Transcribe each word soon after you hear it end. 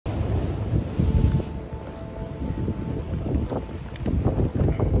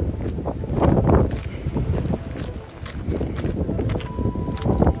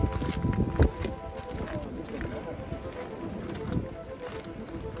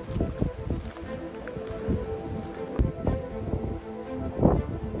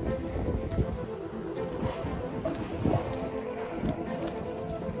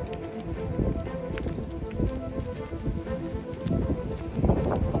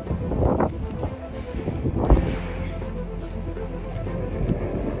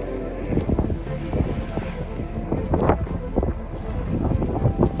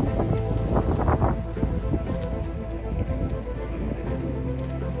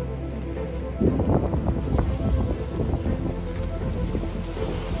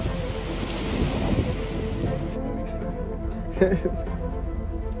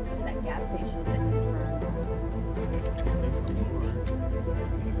That gas station that you turned.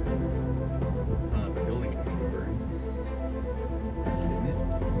 The building can be burned. Isn't it?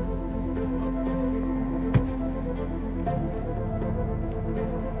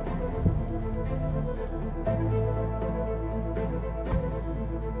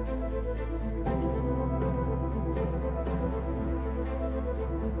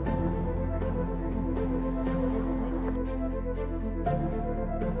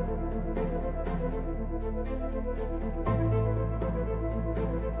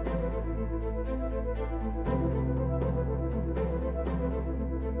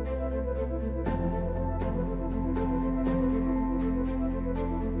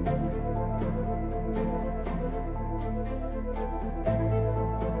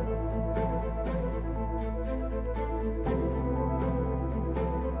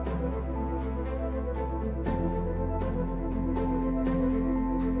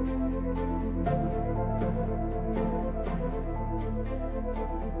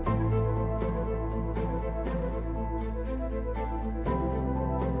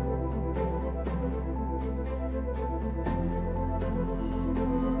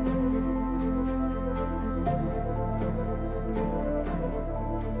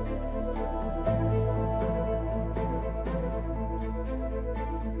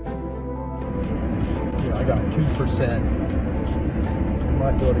 I got 2%.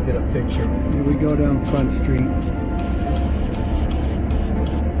 Might be able to get a picture. Here we go down Front Street.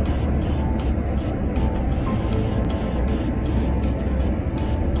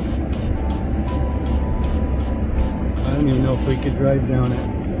 I don't even know if we could drive down it.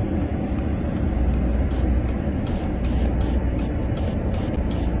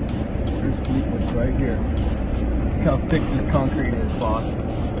 There's Fleetwood right here. Look how thick this concrete is, boss.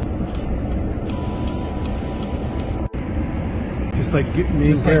 Just like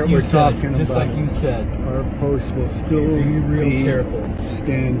me and Garrett were talking just about. like you said. Our post will still Be real careful.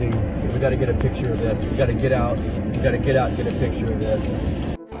 standing. We got to get a picture of this. We got to get out. We got to get out and get a picture of this.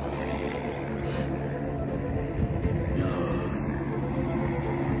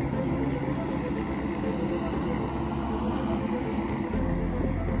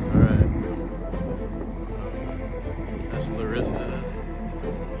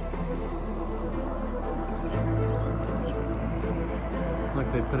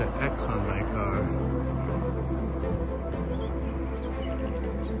 Like they put an X on my car.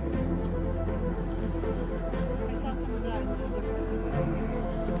 I saw some of that.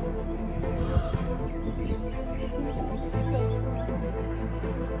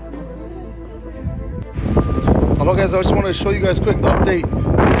 Hello guys, I just wanted to show you guys a quick update.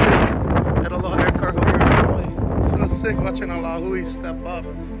 This is at Aloha Air Cargo here in Maui. So sick watching Aloha step up.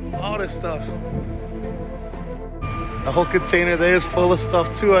 All this stuff. The whole container there is full of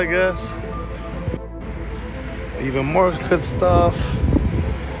stuff too, I guess. Even more good stuff.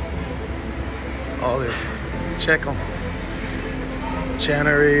 All this. Check them.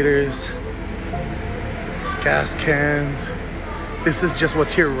 Generators. Gas cans. This is just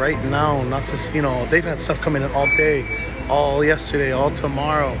what's here right now. Not this, you know, they've had stuff coming in all day. All yesterday, all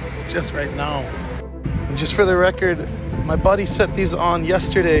tomorrow. Just right now. And just for the record, my buddy set these on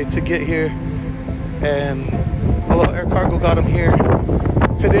yesterday to get here. And Aloha Air Cargo got them here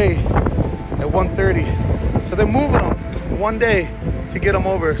today at 1:30. So they're moving them one day to get them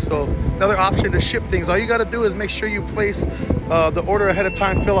over. So another option to ship things. All you got to do is make sure you place the order ahead of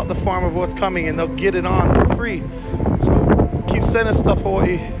time, fill out the form of what's coming, and they'll get it on for free. So keep sending stuff,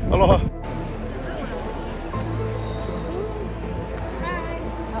 Hawaii. Aloha.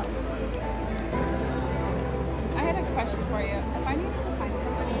 I had a question for you. If I needed to find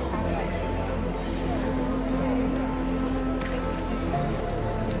somebody, how would I do that?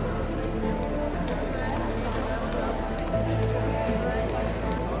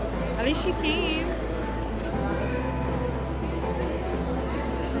 At least she came.